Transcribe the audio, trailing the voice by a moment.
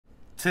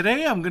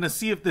Today I'm going to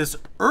see if this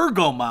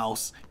Ergo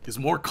mouse is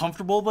more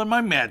comfortable than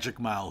my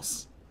Magic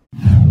Mouse.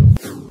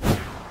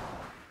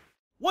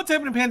 What's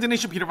happening, Panda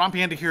Nation? Peter Von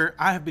Panda here.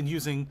 I have been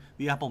using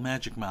the Apple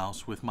Magic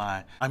Mouse with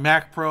my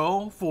Mac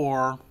Pro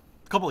for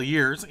a couple of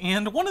years,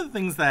 and one of the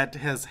things that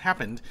has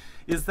happened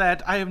is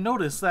that I have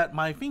noticed that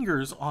my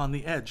fingers on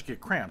the edge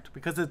get cramped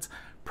because it's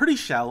pretty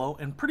shallow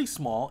and pretty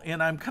small,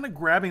 and I'm kind of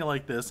grabbing it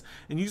like this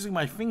and using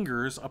my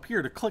fingers up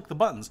here to click the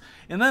buttons,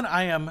 and then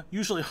I am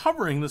usually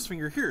hovering this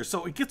finger here,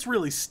 so it gets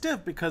really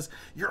stiff because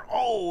you're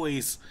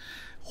always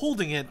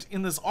holding it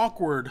in this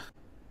awkward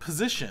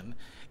position.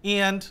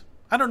 And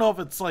I don't know if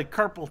it's like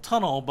carpal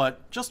tunnel,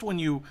 but just when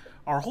you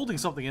are holding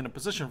something in a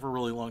position for a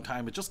really long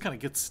time, it just kind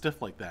of gets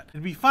stiff like that.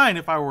 It'd be fine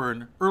if I were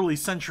an early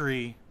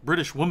century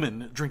British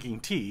woman drinking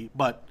tea,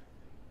 but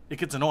it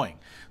gets annoying.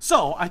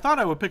 So I thought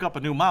I would pick up a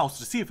new mouse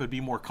to see if it'd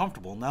be more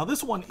comfortable. Now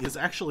this one is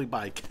actually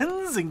by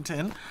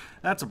Kensington.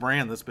 That's a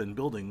brand that's been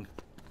building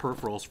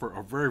peripherals for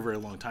a very, very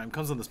long time.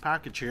 Comes in this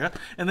package here,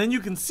 and then you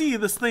can see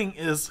this thing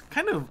is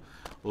kind of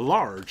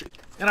large,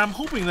 and I'm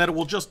hoping that it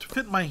will just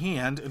fit my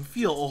hand and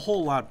feel a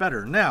whole lot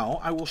better. Now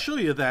I will show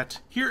you that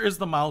here is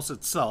the mouse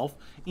itself,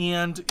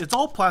 and it's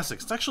all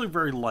plastic. It's actually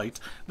very light.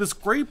 This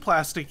gray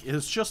plastic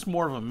is just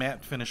more of a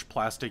matte finish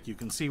plastic. You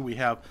can see we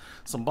have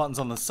some buttons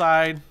on the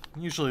side.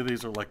 Usually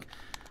these are like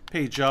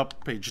page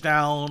up, page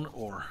down,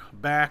 or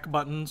back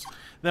buttons.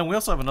 Then we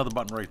also have another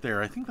button right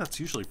there. I think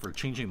that's usually for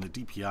changing the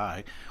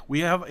DPI.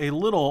 We have a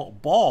little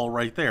ball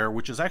right there,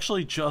 which is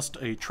actually just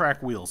a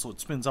track wheel, so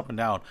it spins up and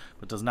down,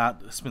 but does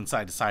not spin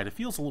side to side. It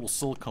feels a little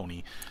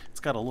silicone-y.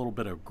 It's got a little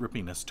bit of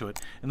grippiness to it.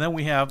 And then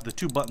we have the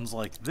two buttons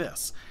like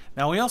this.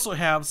 Now we also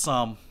have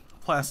some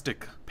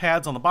plastic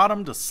pads on the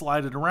bottom to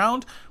slide it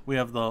around. We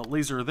have the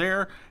laser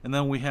there, and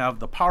then we have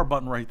the power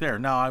button right there.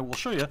 Now I will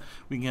show you,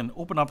 we can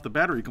open up the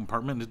battery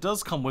compartment. It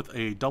does come with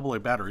a AA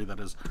battery that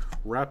is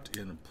wrapped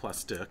in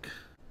plastic.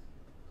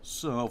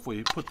 So if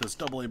we put this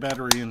AA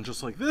battery in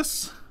just like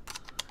this,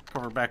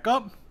 cover it back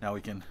up, now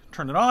we can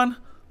turn it on,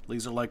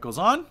 laser light goes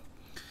on.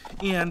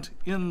 And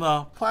in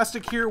the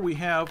plastic here we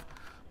have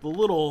the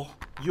little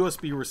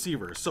USB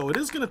receiver. So it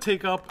is going to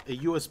take up a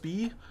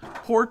USB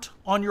port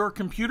on your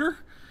computer.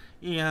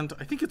 And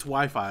I think it's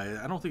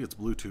Wi-Fi. I don't think it's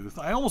Bluetooth.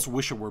 I almost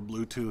wish it were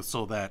Bluetooth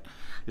so that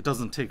it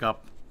doesn't take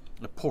up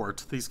a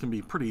port. These can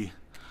be pretty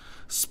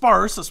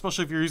sparse,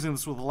 especially if you're using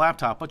this with a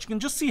laptop, but you can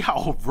just see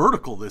how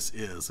vertical this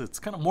is. It's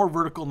kind of more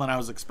vertical than I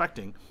was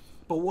expecting.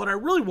 But what I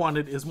really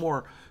wanted is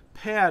more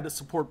pad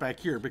support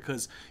back here,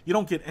 because you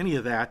don't get any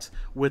of that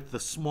with the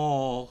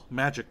small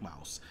Magic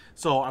Mouse.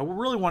 So I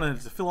really wanted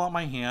it to fill out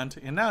my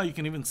hand, and now you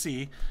can even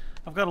see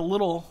I've got a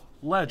little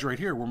ledge right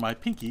here where my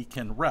pinky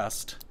can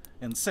rest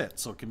and sit,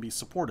 so it can be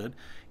supported,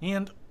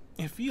 and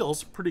it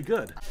feels pretty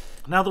good.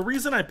 Now the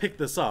reason I picked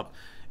this up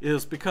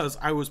is because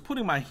I was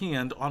putting my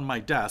hand on my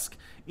desk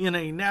in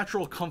a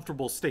natural,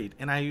 comfortable state,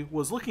 and I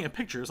was looking at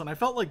pictures, and I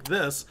felt like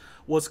this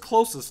was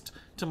closest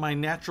to my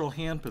natural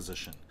hand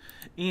position,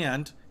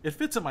 and it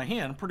fits in my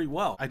hand pretty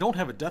well. I don't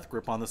have a death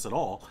grip on this at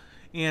all,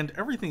 and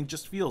everything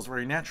just feels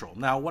very natural.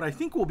 Now what I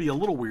think will be a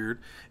little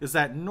weird is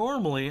that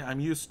normally I'm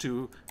used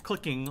to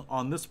clicking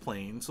on this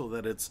plane so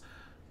that it's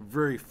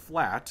very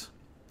flat,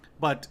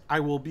 but I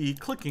will be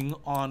clicking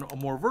on a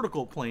more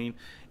vertical plane,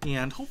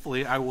 and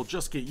hopefully I will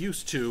just get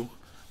used to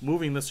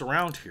moving this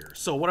around here.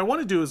 So what I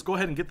want to do is go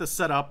ahead and get this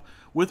set up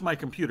with my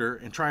computer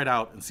and try it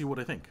out and see what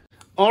I think.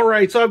 All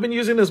right, so I've been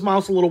using this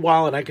mouse a little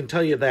while, and I can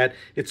tell you that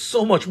it's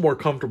so much more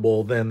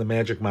comfortable than the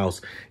Magic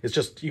Mouse. It's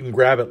just, you can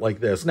grab it like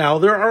this. Now,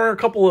 there are a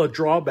couple of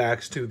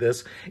drawbacks to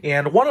this,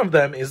 and one of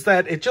them is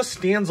that it just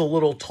stands a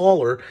little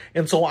taller,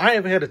 and so I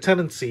have had a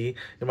tendency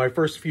in my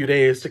first few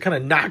days to kind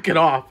of knock it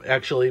off,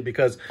 actually,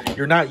 because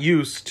you're not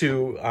used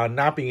to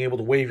not being able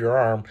to wave your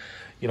arm.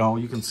 You know,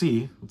 you can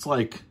see, it's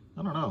like,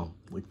 I don't know,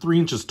 like 3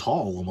 inches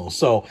tall almost.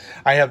 So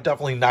I have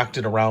definitely knocked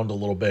it around a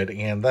little bit,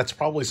 and that's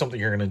probably something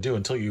you're going to do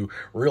until you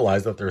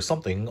realize that there's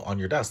something on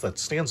your desk that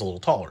stands a little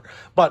taller.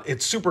 But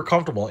it's super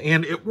comfortable,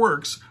 and it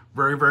works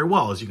very, very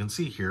well. As you can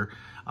see here,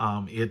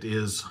 it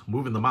is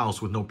moving the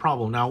mouse with no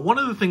problem. Now, one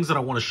of the things that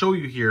I want to show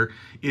you here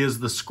is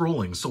the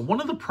scrolling. So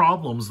one of the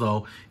problems,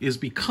 though, is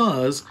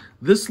because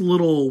this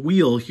little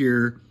wheel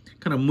here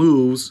kind of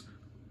moves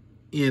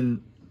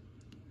in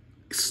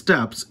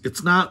steps.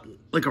 It's not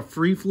like a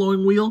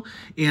free-flowing wheel,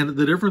 and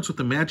the difference with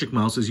the Magic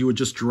Mouse is you would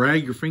just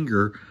drag your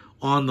finger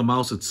on the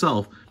mouse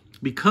itself.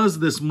 Because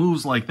this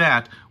moves like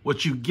that,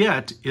 what you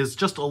get is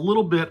just a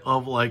little bit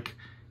of like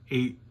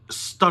a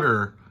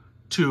stutter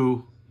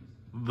to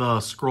the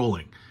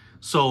scrolling.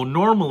 So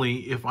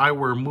normally, if I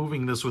were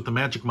moving this with the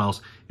Magic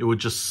Mouse, it would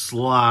just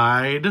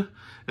slide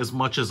as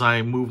much as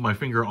I move my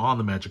finger on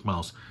the Magic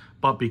Mouse.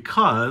 But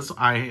because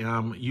I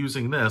am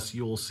using this,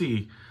 you'll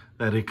see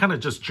that it kind of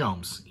just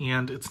jumps.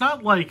 And it's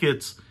not like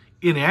it's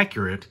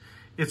inaccurate,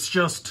 it's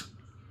just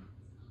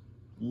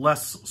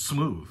less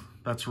smooth.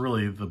 That's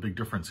really the big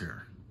difference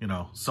here, you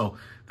know, so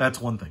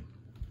that's one thing.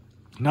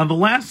 Now, the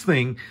last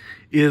thing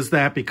is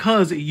that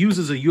because it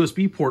uses a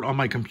USB port on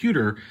my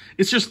computer,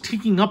 it's just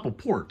taking up a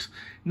port.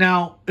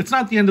 Now, it's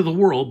not the end of the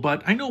world,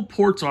 but I know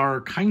ports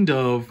are kind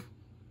of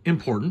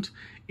important,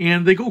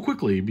 and they go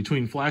quickly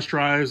between flash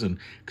drives and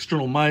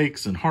external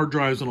mics and hard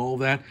drives and all of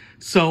that.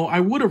 So I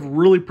would have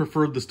really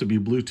preferred this to be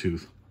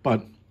Bluetooth,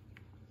 but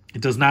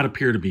it does not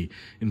appear to be.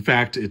 In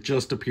fact, it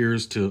just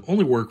appears to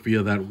only work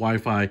via that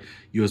Wi-Fi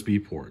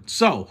USB port.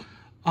 So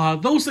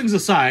those things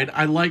aside,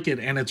 I like it,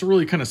 and it's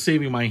really kind of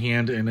saving my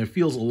hand, and it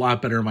feels a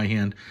lot better in my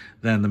hand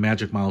than the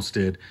Magic Mouse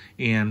did.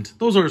 And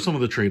those are some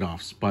of the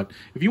trade-offs. But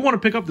if you want to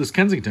pick up this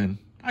Kensington,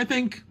 I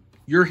think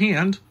your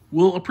hand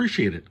will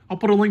appreciate it. I'll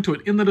put a link to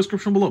it in the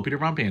description below. Peter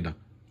Von Panda,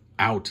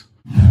 out.